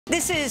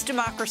This is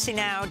Democracy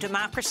Now!,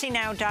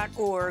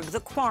 democracynow.org,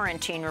 The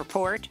Quarantine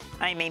Report.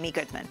 I'm Amy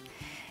Goodman.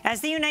 As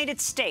the United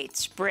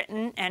States,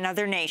 Britain, and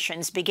other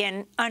nations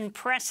begin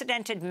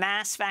unprecedented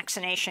mass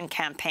vaccination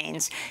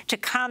campaigns to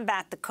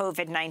combat the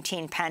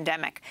COVID-19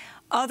 pandemic,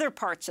 other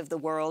parts of the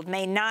world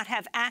may not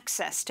have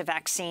access to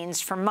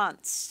vaccines for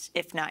months,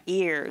 if not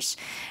years.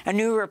 A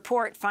new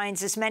report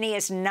finds as many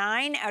as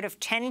 9 out of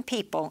 10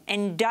 people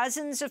in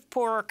dozens of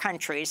poorer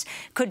countries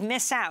could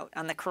miss out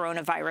on the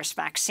coronavirus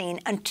vaccine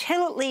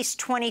until at least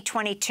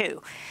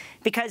 2022.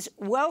 Because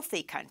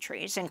wealthy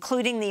countries,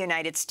 including the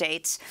United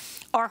States,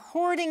 are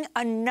hoarding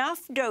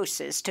enough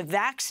doses to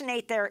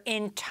vaccinate their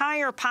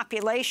entire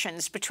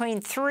populations between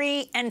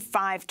 3 and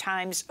 5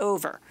 times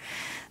over.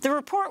 The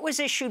report was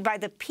issued by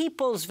the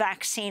People's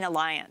Vaccine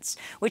Alliance,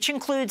 which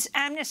includes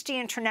Amnesty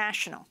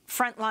International,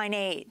 Frontline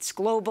AIDS,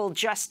 Global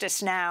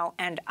Justice Now,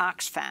 and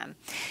Oxfam.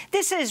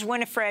 This is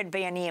Winifred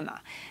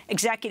Byanyima,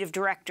 Executive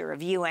Director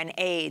of UN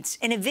AIDS,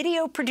 in a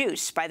video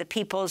produced by the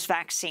People's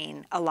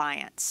Vaccine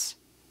Alliance.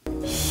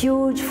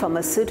 Huge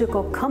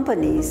pharmaceutical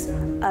companies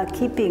are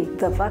keeping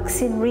the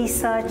vaccine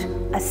research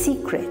a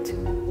secret.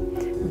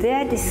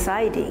 They're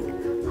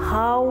deciding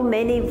how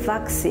many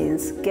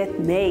vaccines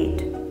get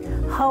made,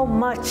 how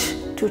much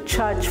to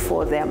charge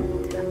for them,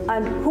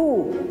 and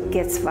who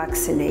gets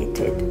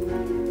vaccinated.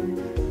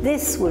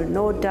 This will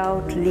no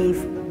doubt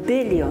leave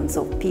billions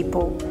of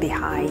people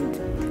behind.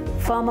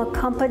 Pharma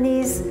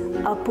companies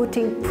are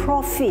putting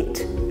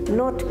profit,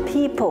 not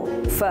people,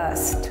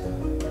 first.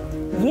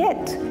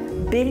 Yet,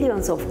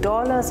 billions of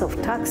dollars of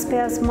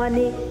taxpayers'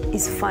 money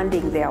is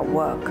funding their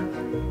work.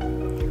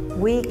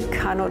 We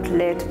cannot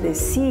let the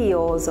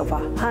CEOs of a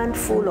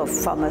handful of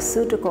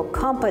pharmaceutical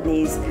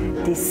companies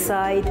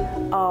decide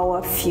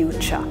our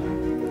future.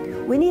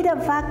 We need a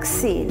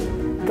vaccine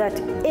that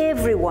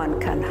everyone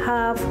can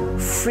have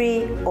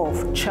free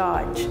of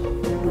charge,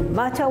 no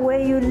matter where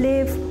you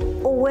live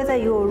or whether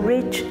you're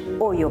rich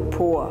or you're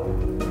poor.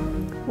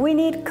 We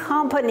need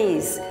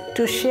companies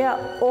to share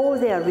all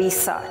their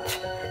research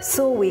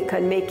so we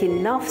can make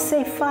enough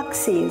safe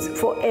vaccines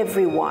for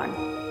everyone.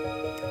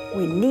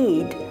 We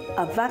need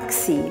a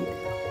vaccine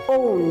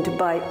owned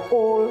by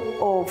all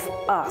of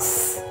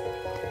us.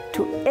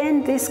 To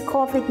end this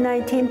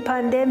COVID-19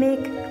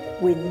 pandemic,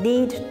 we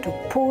need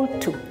to pull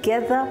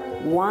together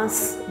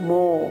once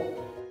more.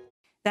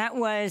 That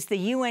was the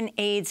UN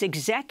AIDS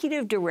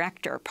Executive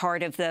Director,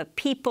 part of the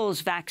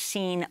People's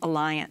Vaccine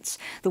Alliance.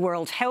 The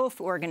World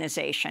Health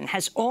Organization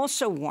has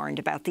also warned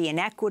about the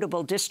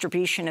inequitable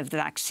distribution of the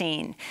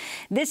vaccine.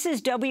 This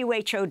is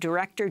WHO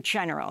Director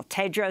General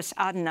Tedros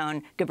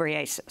Adhanom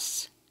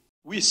Ghebreyesus.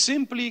 We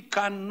simply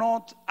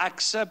cannot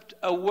accept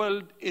a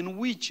world in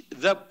which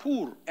the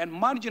poor and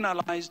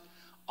marginalized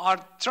are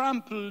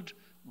trampled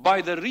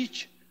by the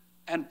rich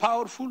and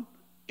powerful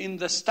in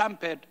the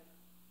stampede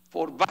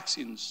for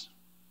vaccines.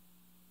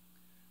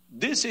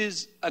 This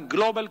is a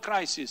global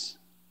crisis,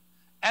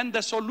 and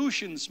the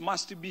solutions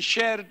must be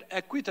shared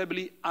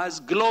equitably as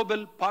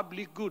global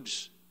public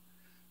goods,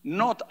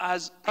 not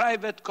as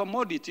private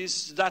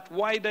commodities that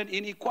widen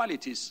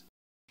inequalities.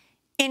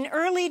 In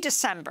early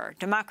December,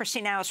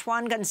 Democracy Now!'s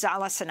Juan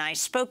Gonzalez and I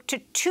spoke to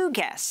 2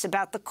 guests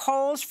about the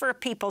calls for a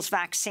people's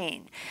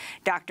vaccine.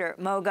 Dr.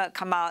 Mohga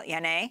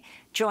Kamal-Yanni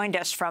joined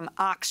us from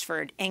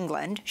Oxford,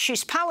 England.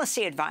 She's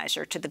policy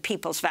advisor to the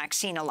People's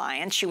Vaccine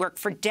Alliance. She worked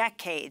for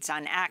decades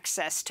on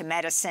access to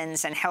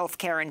medicines and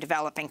healthcare in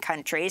developing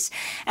countries.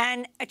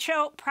 And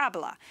Achal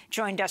Prabhala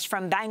joined us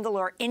from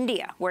Bangalore,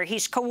 India, where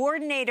he's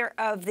coordinator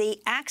of the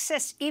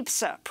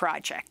AccessIBSA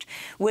project,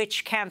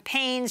 which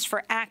campaigns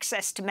for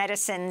access to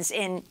medicines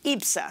in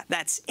IBSA.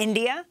 That's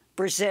India,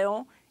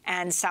 Brazil,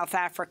 and South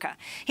Africa.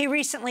 He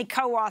recently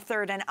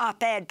co-authored an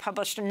op-ed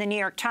published in the New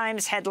York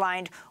Times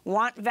headlined,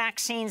 "Want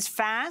Vaccines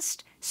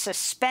Fast?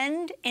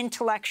 Suspend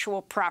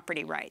Intellectual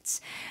Property Rights."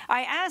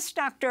 I asked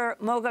Dr.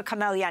 Mohga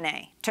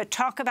Kamal-Yanni to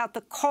talk about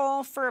the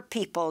call for a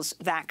people's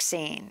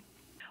vaccine.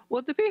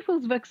 Well, the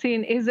People's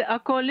Vaccine is a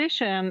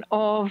coalition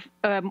of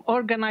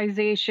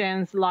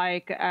organizations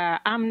like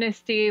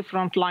Amnesty,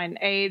 Frontline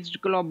AIDS,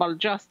 Global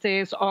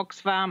Justice,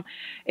 Oxfam.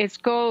 It's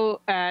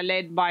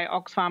co-led by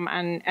Oxfam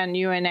and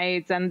UN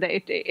AIDS, and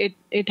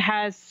it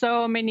has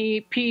so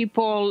many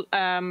people,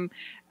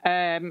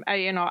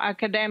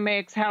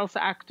 academics, health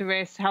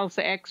activists, health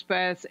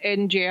experts,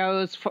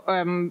 NGOs,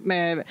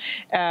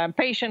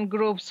 patient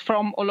groups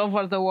from all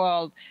over the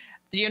world,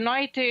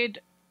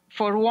 united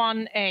for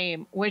one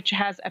aim, which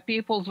has a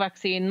people's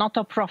vaccine, not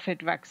a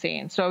profit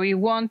vaccine. So we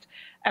want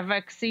a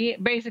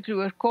vaccine. Basically,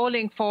 we're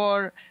calling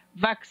for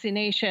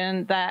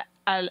vaccination that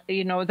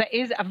that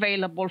is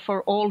available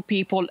for all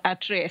people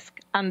at risk,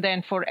 and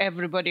then for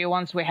everybody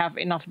once we have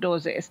enough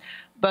doses.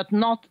 But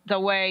not the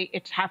way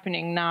it's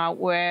happening now,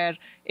 where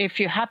if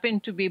you happen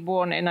to be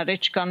born in a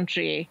rich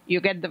country, you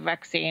get the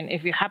vaccine.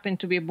 If you happen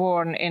to be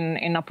born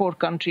in a poor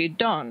country, you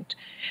don't.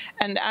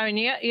 And I mean,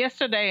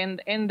 yesterday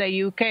in the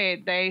UK,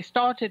 they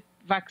started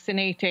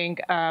vaccinating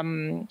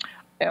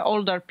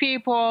older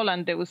people,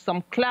 and there was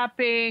some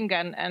clapping,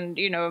 and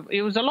you know,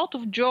 it was a lot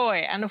of joy.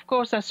 And of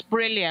course, that's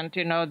brilliant,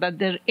 you know, that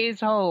there is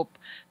hope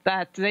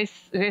that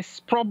this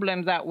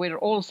problem that we're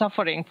all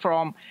suffering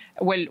from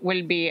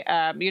will be,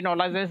 you know,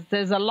 like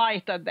there's a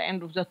light at the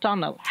end of the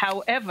tunnel.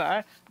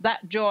 However,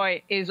 that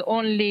joy is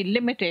only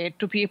limited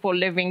to people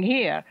living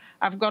here.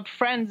 I've got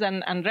friends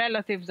and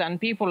relatives and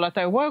people that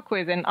I work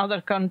with in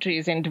other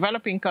countries, in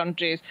developing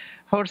countries,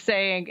 who are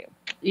saying,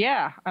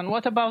 yeah, and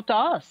what about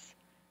us?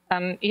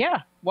 And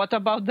yeah, what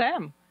about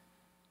them?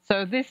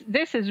 So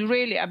this is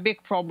really a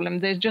big problem.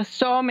 There's just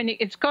so many.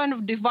 It's kind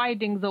of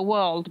dividing the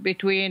world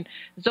between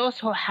those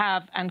who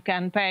have and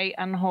can pay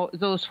and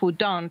those who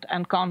don't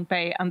and can't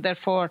pay. And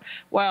therefore,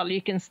 well,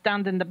 you can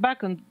stand in the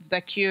back of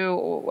the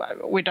queue.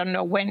 We don't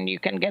know when you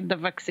can get the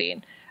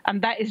vaccine.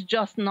 And that is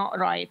just not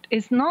right.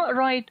 It's not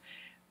right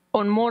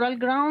on moral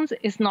grounds.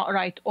 It's not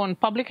right on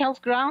public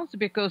health grounds,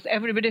 because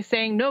everybody's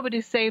saying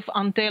nobody's safe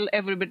until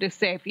everybody's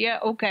safe. Yeah,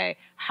 okay.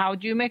 How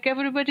do you make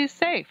everybody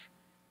safe?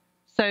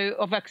 So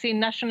a vaccine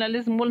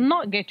nationalism will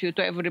not get you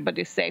to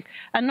everybody's safe.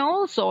 And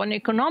also on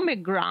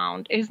economic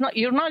ground,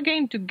 you're not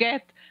going to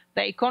get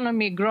the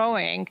economy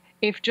growing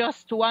if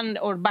just one,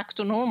 or back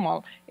to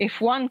normal, if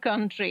one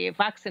country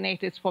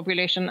vaccinates its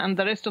population and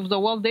the rest of the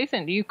world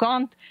isn't. You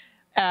can't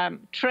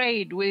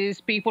trade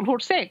with people who are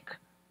sick,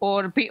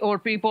 or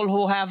people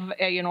who have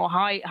you know,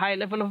 high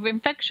level of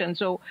infection.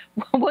 So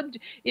what,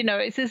 you know,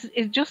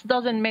 it just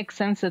doesn't make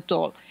sense at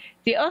all.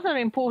 The other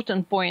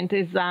important point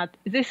is that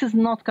this is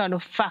not kind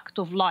of fact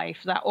of life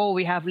that, oh,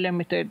 we have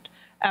limited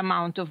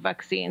amount of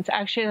vaccines.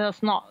 Actually,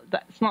 that's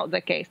not the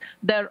case.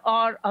 There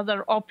are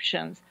other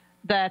options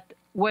that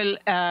will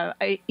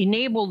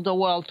enable the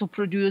world to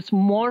produce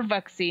more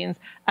vaccines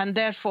and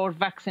therefore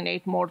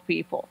vaccinate more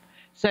people.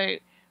 So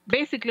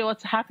basically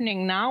what's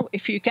happening now,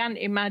 if you can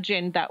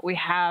imagine that we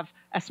have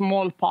a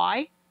small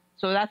pie,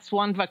 so that's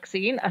one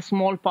vaccine, a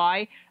small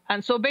pie,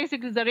 and so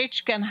basically the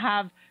rich can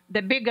have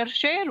the bigger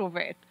share of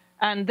it,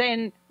 and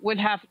then we'll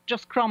have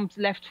just crumbs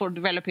left for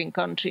developing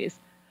countries.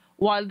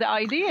 While the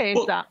idea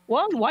is that,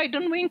 well, why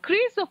don't we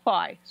increase the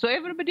pie so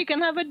everybody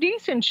can have a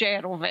decent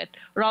share of it,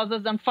 rather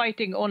than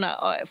fighting on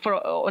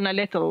a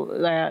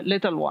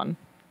little one?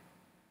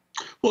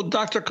 Well,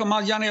 Dr.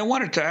 Kamal-Yanni, I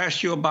wanted to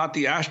ask you about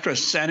the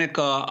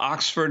AstraZeneca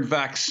Oxford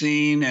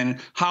vaccine and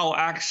how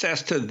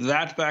access to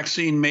that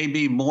vaccine may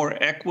be more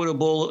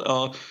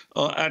equitable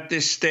at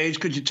this stage.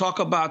 Could you talk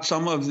about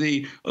some of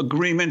the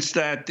agreements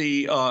that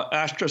the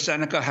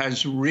AstraZeneca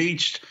has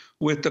reached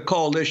with the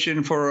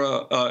Coalition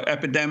for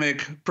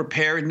Epidemic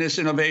Preparedness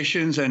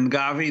Innovations and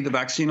Gavi, the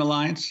Vaccine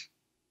Alliance?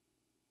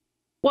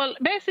 Well,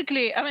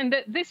 basically, I mean,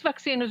 this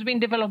vaccine has been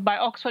developed by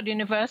Oxford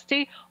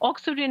University.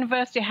 Oxford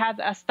University has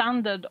a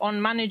standard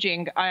on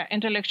managing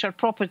intellectual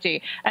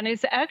property, and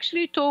it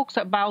actually talks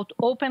about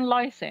open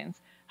license.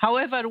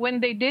 However,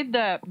 when they did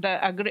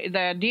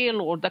the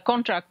deal or the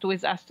contract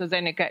with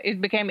AstraZeneca,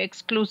 it became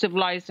exclusive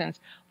license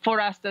for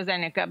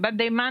AstraZeneca. But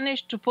they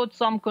managed to put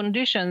some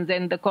conditions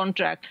in the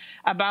contract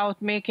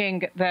about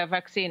making the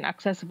vaccine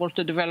accessible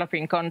to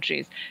developing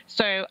countries.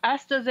 So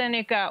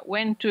AstraZeneca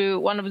went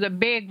to one of the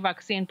big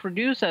vaccine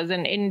producers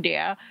in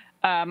India,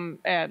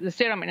 the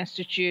Serum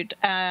Institute,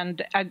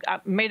 and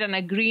made an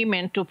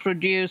agreement to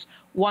produce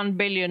 1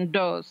 billion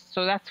doses.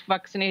 So that's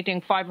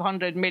vaccinating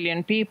 500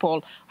 million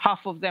people.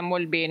 Half of them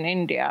will be in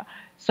India.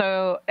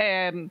 So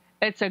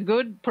it's a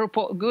good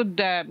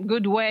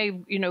way,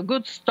 you know,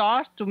 good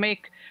start to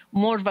make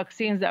more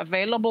vaccines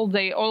available.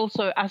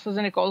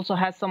 AstraZeneca also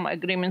has some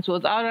agreements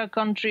with other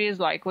countries,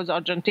 like with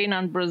Argentina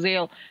and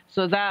Brazil.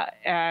 So that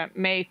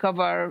may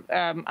cover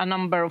a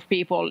number of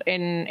people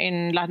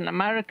in Latin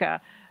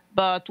America.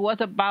 But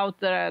what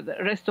about the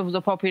rest of the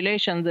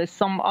population? There's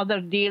some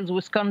other deals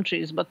with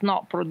countries, but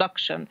not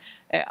production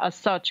as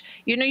such.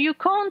 You know, you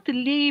can't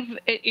leave,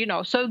 you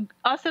know, so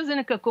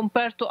AstraZeneca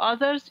compared to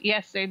others,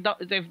 yes,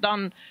 they've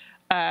done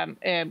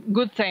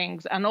good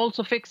things, and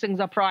also fixing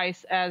the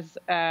price as,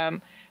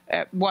 well,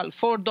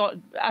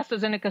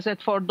 AstraZeneca said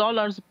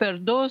 $4 per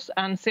dose,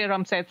 and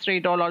Serum said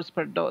 $3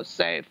 per dose.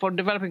 So for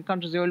developing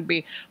countries, it will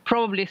be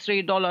probably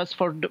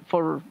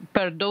 $3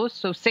 per dose,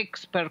 so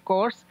 6 per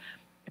course,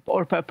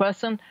 or per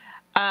person.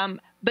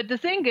 But the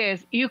thing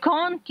is, you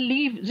can't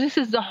leave, this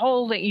is the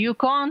whole thing, you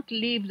can't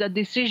leave the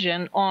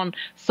decision on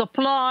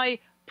supply,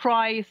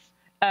 price,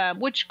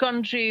 which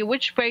country,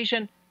 which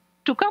patient,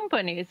 to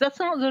companies. That's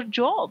not their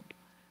job.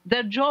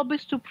 Their job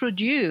is to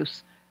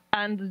produce.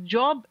 And the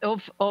job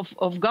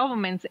of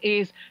governments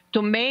is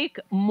to make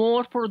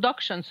more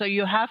production. So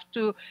you have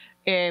to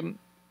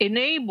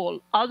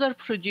enable other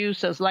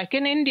producers, like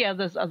in India,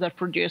 there's other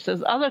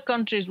producers, other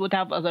countries would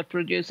have other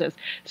producers.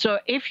 So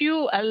if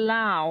you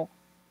allow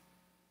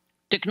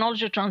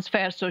technology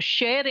transfer, so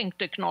sharing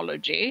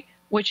technology,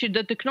 which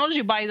the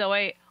technology, by the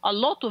way, a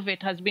lot of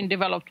it has been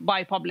developed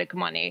by public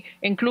money,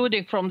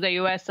 including from the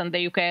US and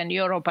the UK and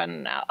Europe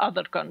and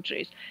other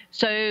countries.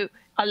 So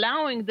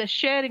allowing the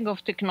sharing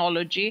of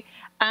technology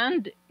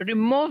and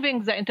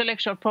removing the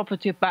intellectual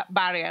property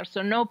barrier,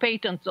 so no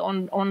patents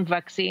on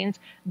vaccines,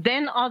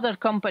 then other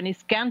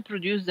companies can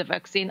produce the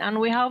vaccine, and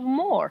we have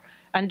more.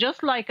 And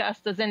just like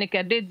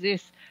AstraZeneca did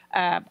this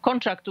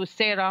contract with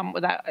Serum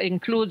that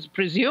includes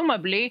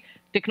presumably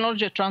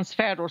technology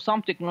transfer or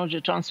some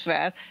technology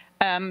transfer,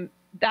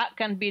 that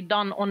can be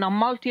done on a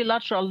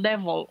multilateral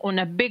level, on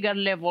a bigger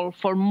level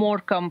for more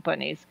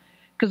companies.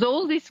 Because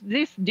all these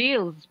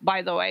deals,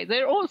 by the way,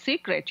 they're all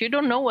secret. You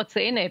don't know what's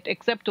in it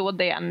except what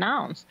they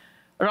announce.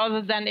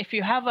 Rather than if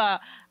you have a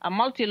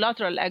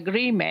multilateral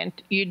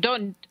agreement, you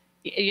don't,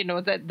 you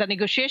know, the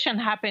negotiation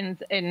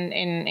happens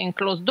in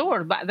closed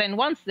doors. But then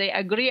once they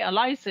agree a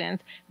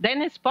license,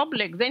 then it's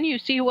public. Then you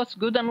see what's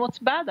good and what's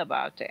bad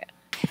about it.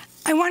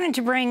 I wanted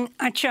to bring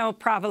Achal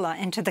Prabhala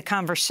into the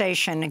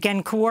conversation,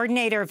 again,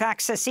 coordinator of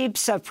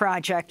AccessIBSA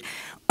project,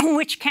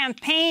 which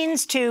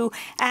campaigns to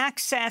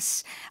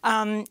access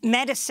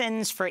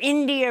medicines for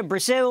India,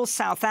 Brazil,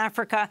 South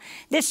Africa.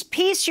 This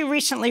piece you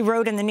recently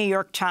wrote in the New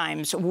York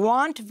Times,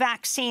 Want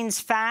Vaccines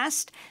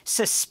Fast?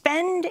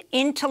 Suspend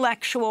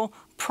Intellectual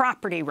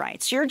Property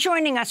Rights. You're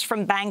joining us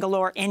from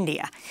Bangalore,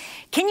 India.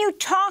 Can you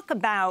talk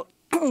about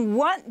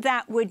what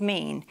that would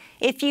mean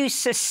if you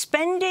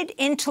suspended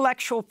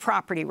intellectual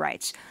property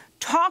rights?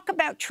 Talk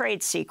about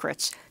trade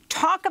secrets,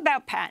 talk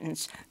about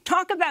patents,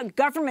 talk about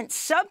government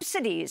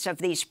subsidies of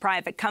these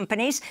private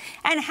companies,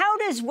 and how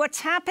does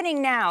what's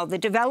happening now, the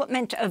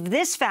development of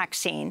this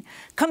vaccine,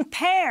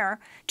 compare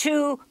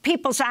to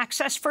people's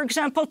access, for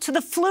example, to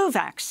the flu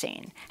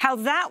vaccine, how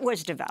that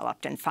was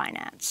developed and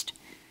financed?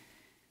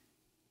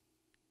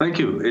 Thank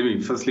you,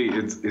 Amy. Firstly,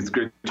 it's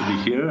great to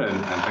be here,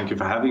 and thank you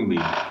for having me.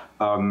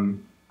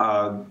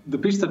 The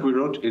piece that we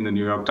wrote in the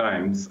New York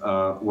Times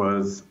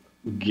was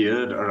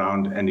geared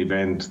around an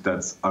event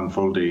that's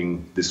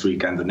unfolding this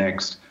week and the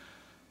next.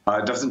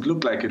 It doesn't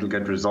look like it'll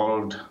get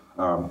resolved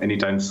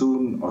anytime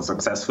soon or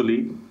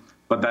successfully,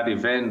 but that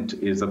event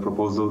is a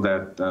proposal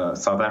that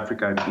South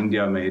Africa and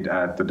India made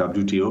at the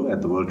WTO,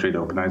 at the World Trade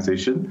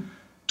Organization,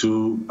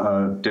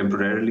 to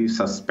temporarily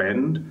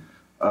suspend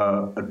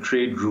a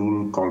trade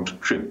rule called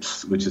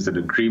TRIPS, which is an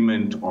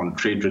agreement on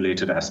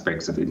trade-related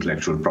aspects of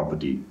intellectual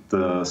property,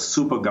 the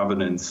super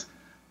governance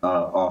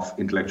of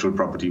intellectual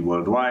property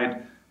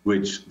worldwide,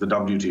 which the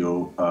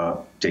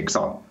WTO takes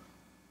on.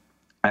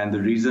 And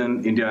the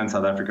reason India and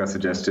South Africa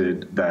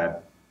suggested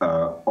that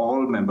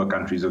all member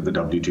countries of the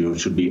WTO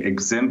should be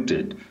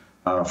exempted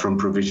from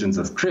provisions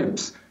of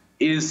TRIPS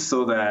is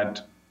so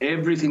that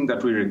everything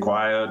that we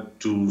require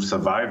to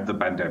survive the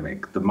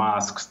pandemic, the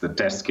masks, the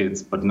test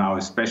kits, but now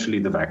especially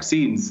the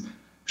vaccines,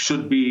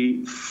 should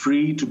be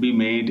free to be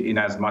made in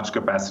as much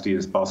capacity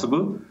as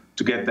possible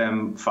to get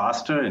them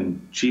faster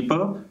and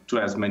cheaper to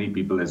as many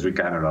people as we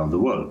can around the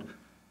world.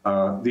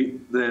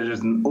 There is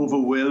an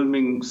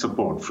overwhelming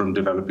support from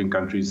developing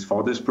countries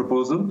for this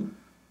proposal,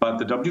 but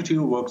the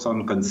WTO works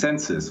on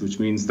consensus, which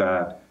means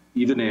that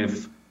even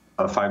if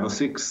 5 or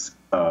 6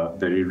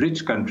 very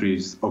rich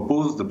countries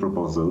oppose the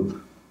proposal,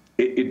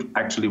 it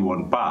actually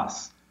won't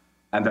pass.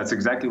 And that's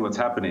exactly what's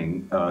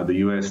happening. The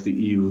US, the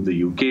EU,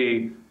 the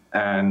UK,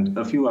 and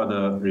a few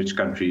other rich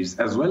countries,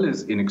 as well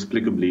as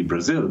inexplicably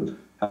Brazil,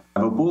 have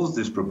opposed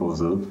this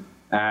proposal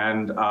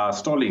and are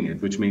stalling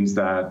it, which means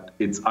that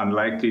it's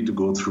unlikely to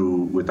go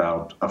through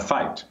without a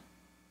fight.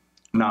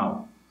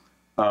 Now,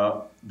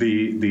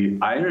 the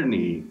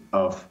irony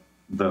of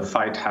the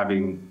fight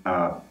having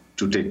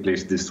to take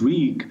place this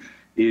week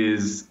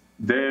is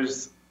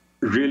there's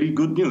really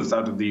good news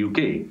out of the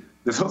UK.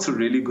 There's also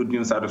really good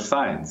news out of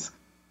science.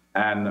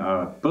 And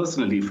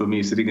personally, for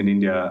me, sitting in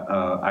India,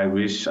 I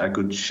wish I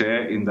could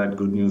share in that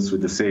good news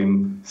with the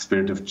same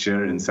spirit of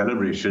cheer and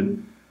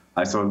celebration.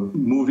 I saw a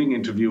moving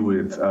interview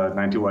with a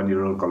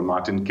 91-year-old called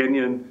Martin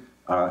Kenyon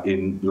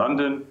in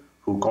London,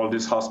 who called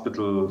his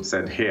hospital,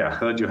 said, "Hey, I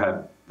heard you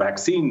had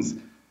vaccines."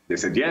 They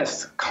said,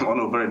 "Yes, come on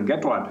over and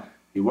get one."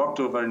 He walked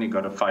over and he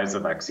got a Pfizer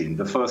vaccine,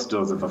 the first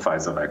dose of a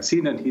Pfizer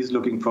vaccine, and he's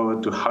looking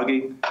forward to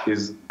hugging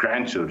his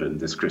grandchildren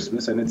this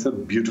Christmas, and it's a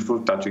beautiful,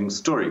 touching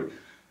story.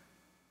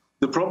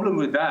 The problem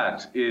with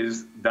that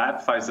is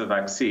that Pfizer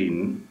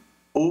vaccine,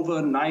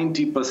 over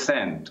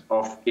 90%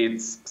 of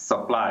its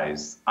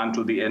supplies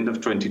until the end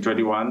of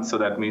 2021, so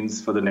that means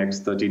for the next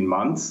 13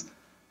 months,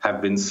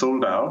 have been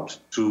sold out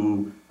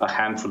to a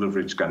handful of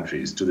rich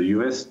countries, to the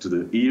US, to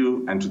the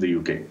EU, and to the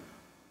UK.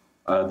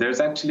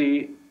 There's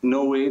actually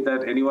no way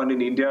that anyone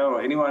in India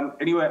or anyone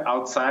anywhere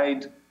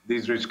outside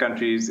these rich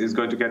countries is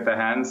going to get their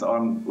hands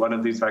on one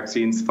of these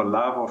vaccines for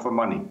love or for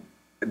money.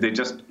 They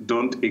just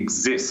don't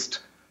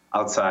exist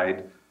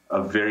outside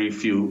a very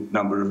few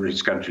number of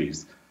rich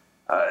countries.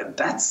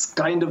 That's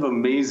kind of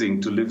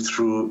amazing to live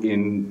through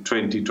in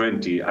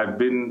 2020. I've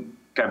been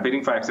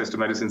campaigning for access to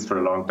medicines for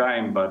a long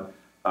time, but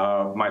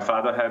my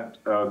father had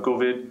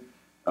COVID.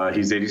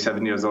 He's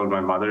 87 years old. My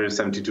mother is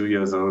 72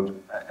 years old.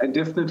 I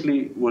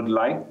definitely would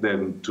like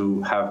them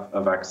to have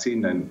a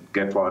vaccine and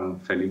get one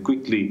fairly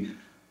quickly.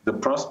 the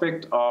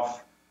prospect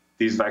of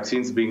these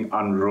vaccines being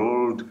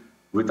unrolled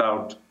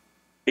without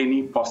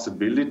any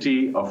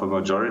possibility of a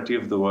majority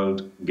of the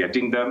world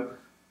getting them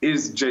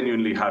is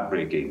genuinely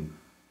heartbreaking.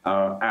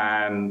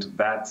 And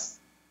that's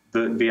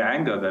the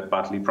anger that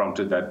partly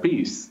prompted that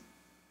piece.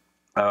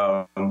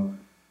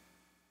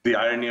 The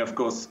irony, of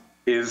course,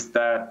 is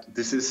that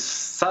this is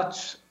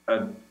such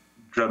a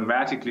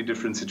dramatically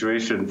different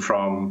situation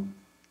from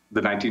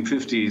the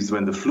 1950s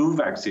when the flu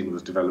vaccine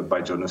was developed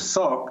by Jonas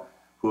Salk,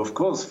 who, of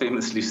course,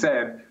 famously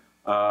said,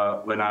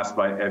 when asked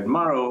by Ed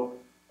Murrow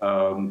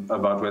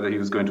about whether he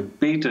was going to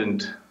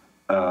patent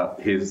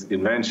his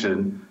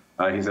invention,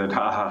 he said,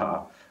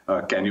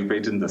 can you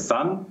patent the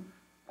sun?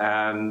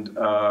 And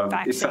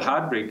it's a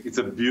heartbreak. It's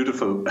a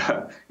beautiful,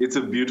 it's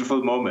a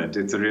beautiful moment.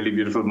 It's a really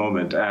beautiful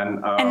moment.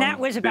 And that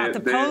was about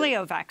the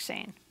polio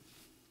vaccine.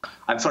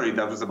 I'm sorry,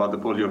 that was about the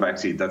polio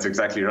vaccine. That's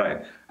exactly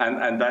right.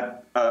 And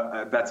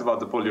that's about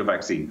the polio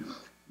vaccine.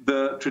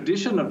 The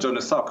tradition of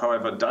Jonas Salk,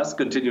 however, does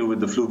continue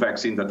with the flu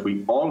vaccine that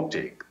we all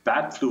take.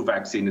 That flu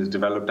vaccine is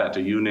developed at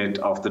a unit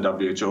of the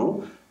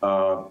WHO,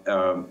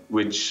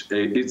 which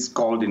is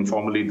called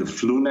informally the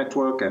Flu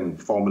Network and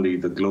formally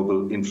the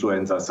Global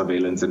Influenza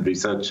Surveillance and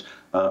Research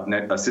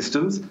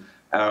Systems.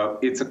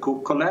 It's a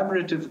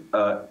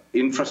collaborative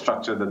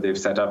infrastructure that they've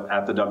set up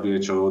at the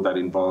WHO that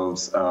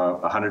involves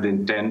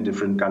 110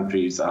 different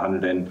countries,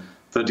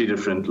 130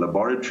 different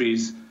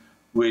laboratories,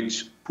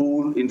 which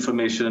pool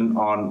information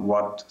on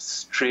what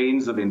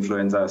strains of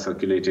influenza are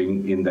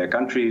circulating in their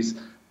countries.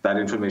 That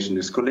information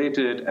is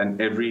collated,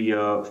 and every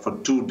year for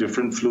 2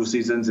 different flu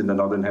seasons in the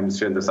Northern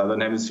Hemisphere and the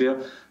Southern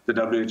Hemisphere, the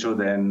WHO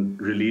then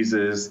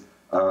releases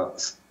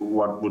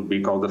what would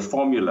be called the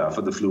formula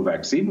for the flu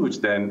vaccine,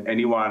 which then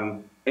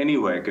anyone,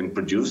 anywhere can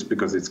produce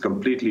because it's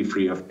completely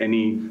free of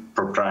any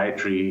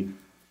proprietary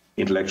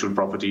intellectual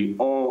property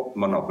or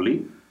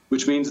monopoly,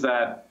 which means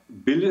that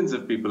billions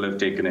of people have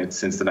taken it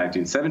since the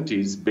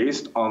 1970s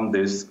based on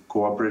this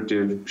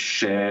cooperative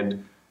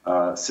shared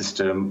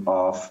system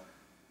of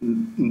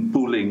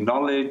pooling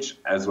knowledge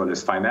as well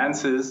as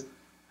finances.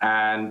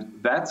 And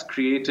that's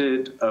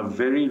created a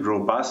very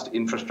robust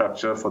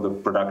infrastructure for the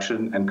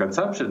production and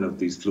consumption of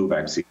these flu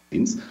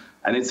vaccines.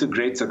 And it's a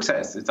great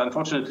success. It's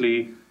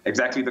unfortunately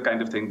exactly the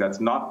kind of thing that's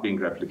not being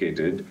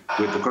replicated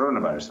with the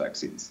coronavirus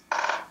vaccines.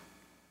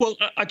 Well,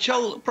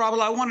 Achal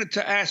Prabhala, I wanted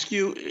to ask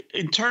you,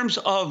 in terms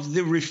of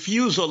the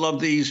refusal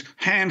of these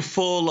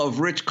handful of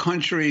rich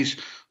countries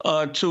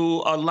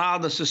to allow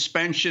the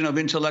suspension of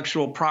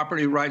intellectual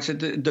property rights at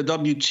the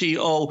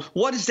WTO,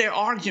 what is their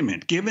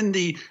argument? Given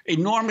the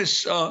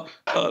enormous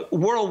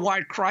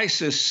worldwide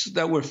crisis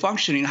that we're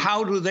functioning,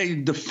 how do they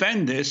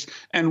defend this,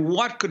 and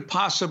what could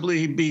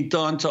possibly be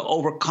done to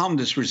overcome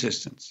this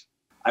resistance?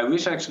 I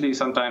wish actually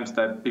sometimes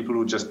that people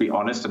would just be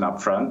honest and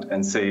upfront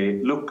and say,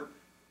 look,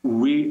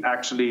 we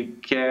actually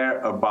care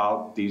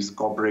about these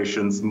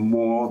corporations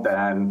more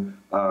than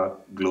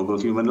global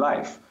human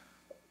life.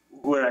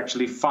 We're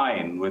actually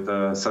fine with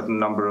a certain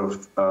number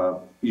of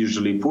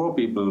usually poor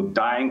people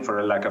dying for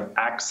a lack of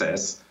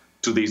access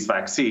to these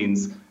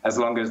vaccines as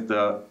long as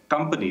the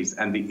companies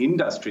and the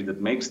industry that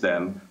makes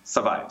them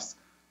survives.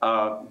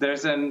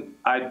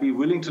 I'd be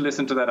willing to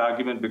listen to that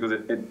argument because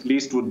it at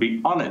least would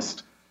be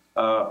honest.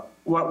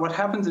 What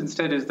happens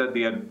instead is that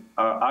the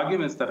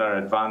arguments that are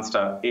advanced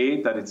are,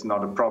 A, that it's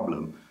not a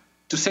problem.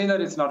 To say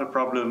that it's not a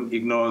problem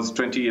ignores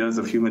 20 years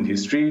of human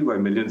history where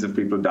millions of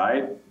people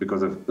died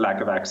because of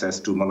lack of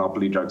access to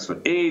monopoly drugs for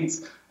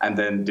AIDS, and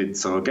then did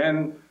so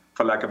again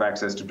for lack of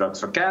access to drugs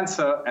for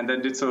cancer, and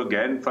then did so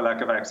again for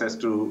lack of access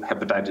to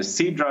hepatitis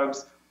C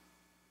drugs.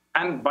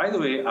 And by the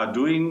way, are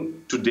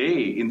doing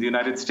today in the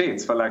United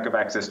States for lack of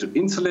access to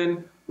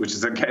insulin, which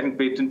is again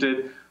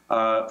patented,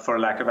 for a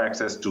lack of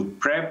access to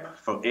PrEP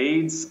for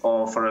AIDS,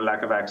 or for a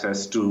lack of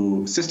access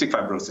to cystic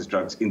fibrosis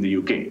drugs in the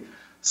UK.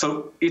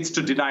 So it's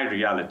to deny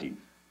reality.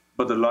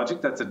 But the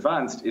logic that's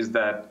advanced is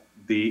that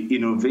the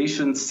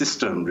innovation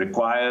system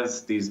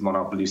requires these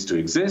monopolies to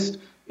exist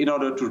in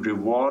order to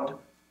reward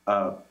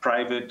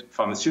private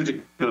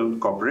pharmaceutical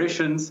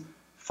corporations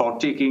for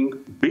taking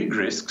big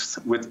risks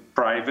with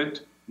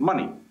private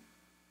money.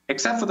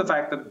 Except for the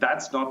fact that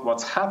that's not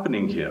what's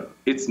happening here.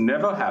 It's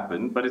never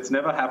happened, but it's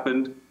never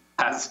happened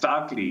as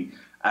starkly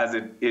as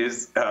it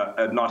is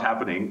not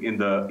happening in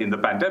the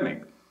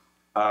pandemic.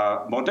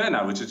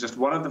 Moderna, which is just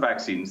one of the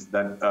vaccines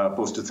that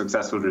posted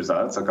successful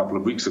results a couple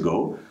of weeks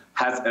ago,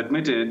 has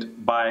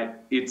admitted by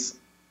in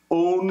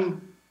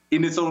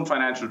its own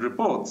financial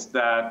reports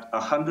that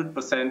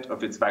 100%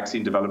 of its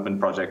vaccine development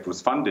project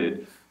was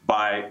funded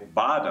by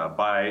BARDA,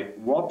 by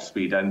Warp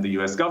Speed and the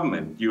US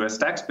government, US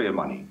taxpayer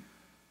money.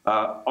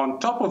 On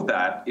top of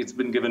that, it's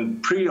been given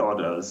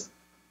pre-orders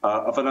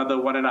of another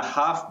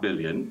 $1.5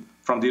 billion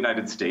from the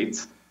United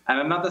States, and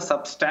another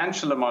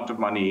substantial amount of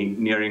money,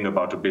 nearing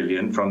about $1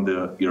 billion, from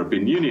the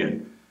European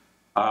Union.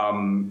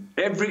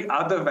 Every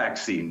other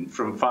vaccine,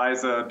 from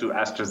Pfizer to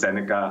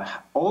AstraZeneca,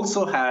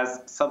 also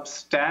has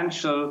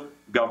substantial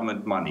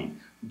government money.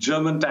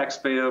 German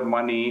taxpayer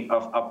money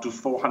of up to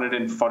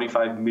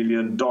 $445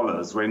 million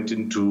went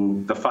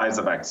into the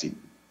Pfizer vaccine.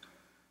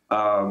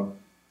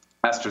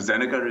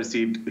 AstraZeneca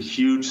received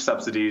huge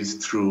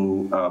subsidies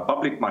through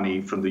public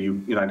money from the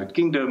United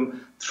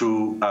Kingdom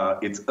through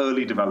its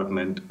early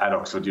development at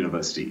Oxford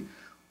University.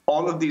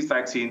 All of these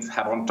vaccines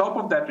have, on top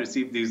of that,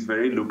 received these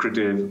very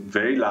lucrative,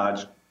 very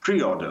large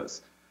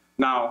pre-orders.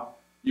 Now,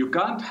 you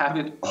can't have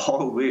it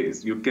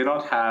always. You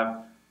cannot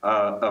have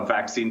a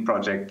vaccine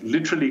project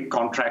literally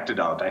contracted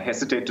out. I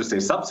hesitate to say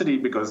subsidy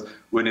because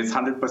when it's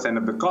 100%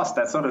 of the cost,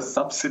 that's not a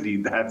subsidy,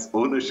 that's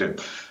ownership.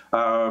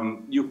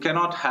 You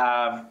cannot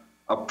have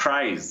a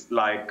prize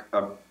like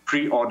a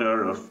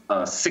pre-order of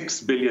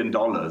 $6 billion,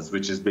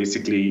 which is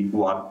basically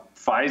what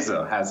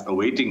Pfizer has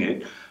awaiting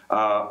it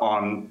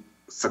on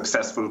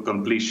successful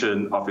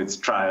completion of its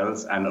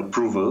trials and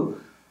approval.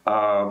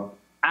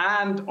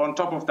 And on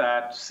top of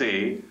that,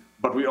 say,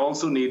 but we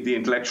also need the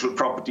intellectual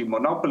property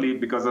monopoly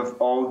because of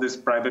all this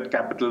private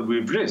capital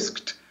we've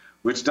risked,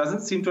 which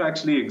doesn't seem to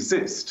actually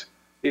exist.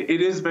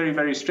 It is very,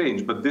 very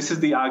strange, but this is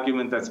the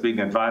argument that's being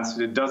advanced.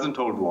 It doesn't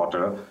hold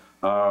water.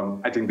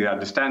 I think they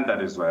understand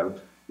that as well.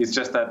 It's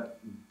just that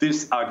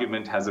this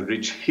argument has a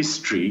rich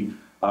history.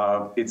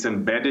 It's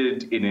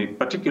embedded in a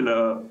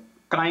particular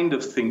kind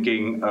of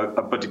thinking,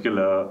 a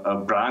particular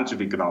branch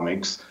of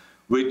economics,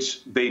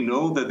 which they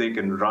know that they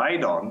can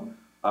ride on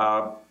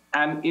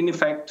and, in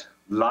effect,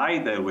 lie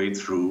their way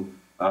through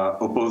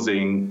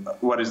opposing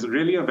what is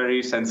really a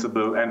very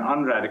sensible and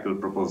unradical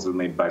proposal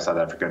made by South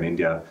Africa and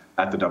India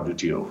at the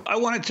WTO. I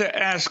wanted to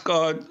ask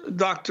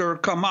Dr.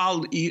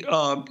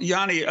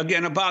 Kamal-Yanni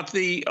again about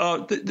the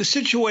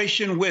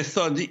situation with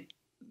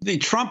the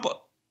Trump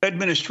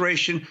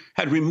administration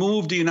had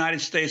removed the United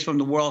States from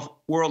the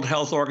World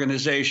Health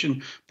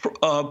Organization.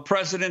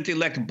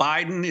 President-elect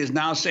Biden is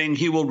now saying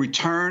he will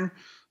return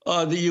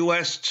the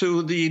U.S.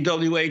 to the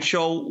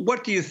WHO.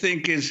 What do you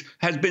think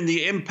has been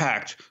the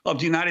impact of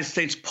the United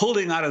States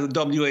pulling out of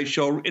the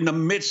WHO in the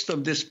midst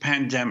of this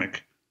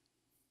pandemic?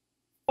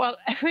 Well,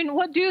 I mean,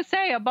 what do you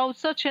say about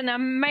such an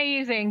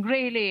amazing,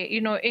 really,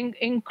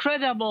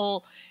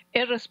 incredible,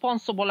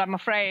 irresponsible, I'm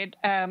afraid,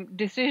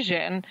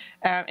 decision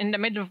in the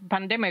middle of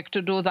pandemic to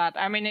do that?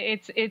 I mean,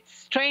 it's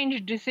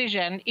strange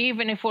decision,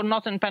 even if we're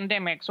not in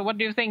pandemic. So what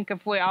do you think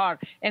if we are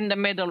in the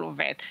middle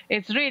of it?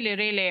 It's really,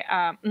 really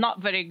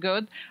not very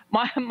good.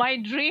 My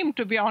dream,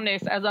 to be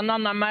honest, as a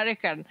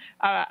non-American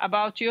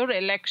about your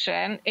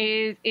election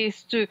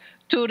is to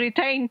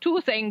retain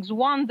two things.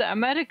 One, the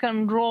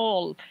American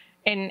role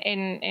in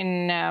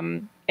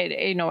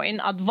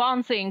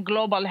advancing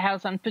global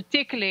health and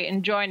particularly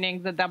in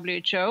joining the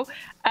WHO,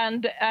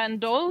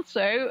 and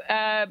also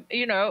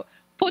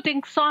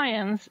putting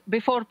science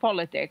before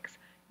politics.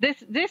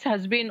 This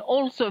has been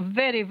also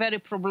very, very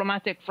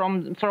problematic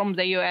from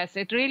the U.S.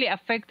 It really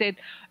affected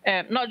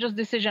not just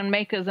decision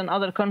makers in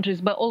other countries,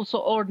 but also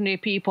ordinary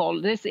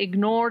people. This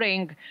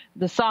ignoring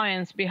the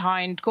science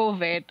behind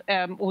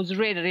COVID was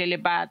really, really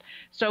bad.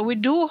 So we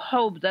do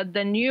hope that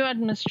the new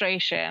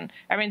administration,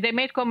 I mean, they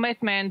made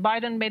commitment,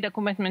 Biden made a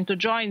commitment to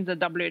join the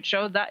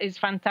WHO. That is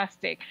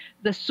fantastic.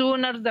 The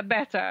sooner, the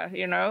better,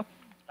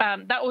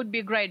 that would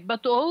be great.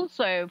 But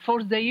also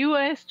for the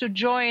U.S. to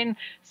join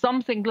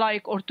something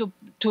like, or to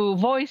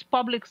voice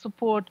public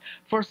support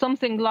for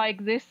something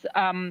like this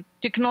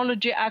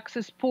technology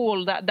access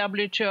pool that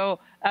WHO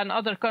and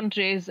other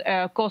countries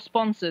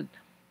co-sponsored,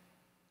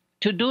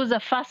 to do the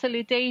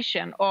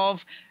facilitation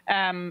of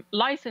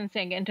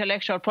licensing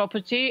intellectual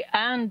property,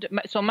 and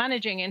so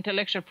managing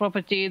intellectual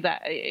property,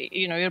 that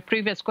your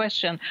previous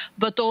question,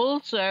 but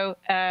also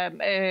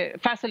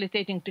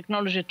facilitating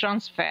technology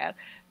transfer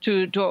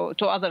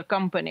to other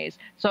companies.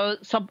 So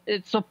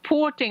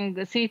supporting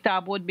the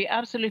CTAB would be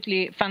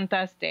absolutely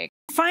fantastic.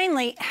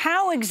 Finally,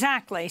 how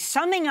exactly,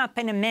 summing up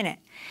in a minute,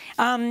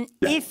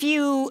 if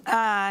you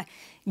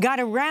got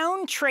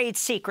around trade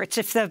secrets,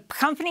 if the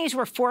companies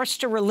were forced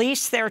to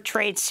release their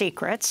trade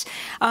secrets,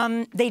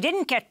 they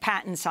didn't get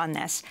patents on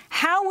this,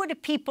 how would a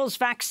people's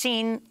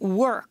vaccine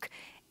work?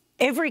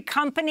 Every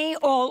company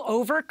all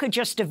over could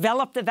just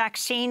develop the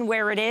vaccine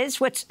where it is.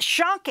 What's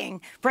shocking,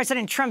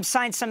 President Trump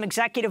signed some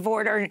executive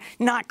order,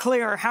 not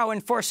clear how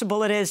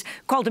enforceable it is,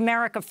 called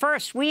America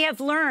First. We have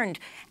learned,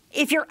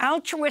 if you're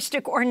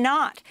altruistic or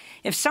not,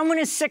 if someone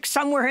is sick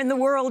somewhere in the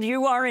world,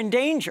 you are in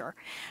danger.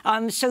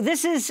 So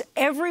this is,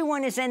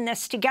 everyone is in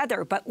this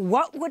together. But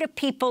what would a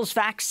people's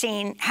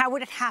vaccine, how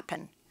would it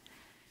happen?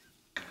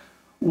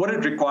 What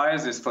it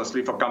requires is,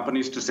 firstly, for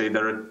companies to say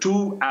there are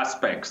two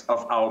aspects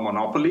of our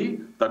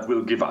monopoly that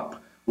we'll give up.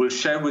 We'll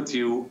share with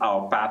you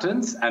our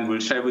patents, and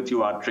we'll share with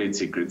you our trade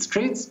secrets.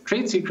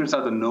 Trade secrets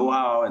are the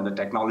know-how and the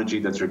technology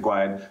that's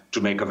required to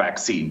make a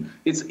vaccine.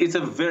 It's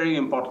a very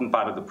important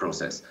part of the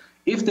process.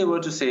 If they were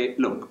to say,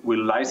 look,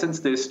 we'll license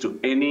this to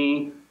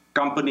any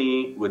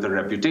company with a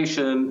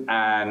reputation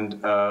and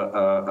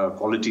a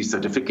quality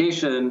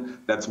certification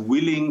that's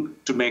willing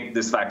to make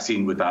this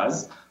vaccine with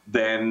us,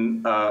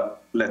 then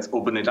let's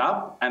open it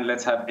up and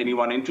let's have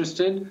anyone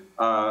interested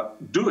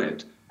do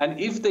it. And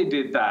if they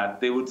did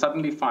that, they would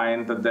suddenly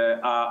find that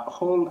there are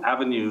whole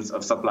avenues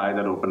of supply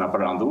that open up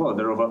around the world.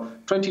 There are over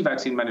 20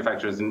 vaccine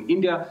manufacturers in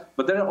India,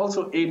 but there are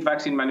also 8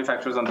 vaccine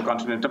manufacturers on the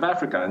continent of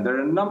Africa. And there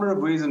are a number of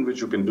ways in which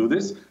you can do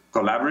this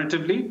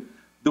collaboratively.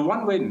 The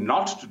one way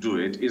not to do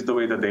it is the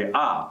way that they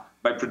are,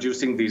 by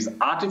producing these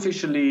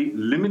artificially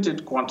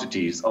limited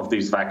quantities of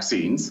these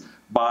vaccines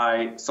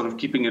by sort of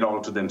keeping it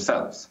all to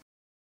themselves.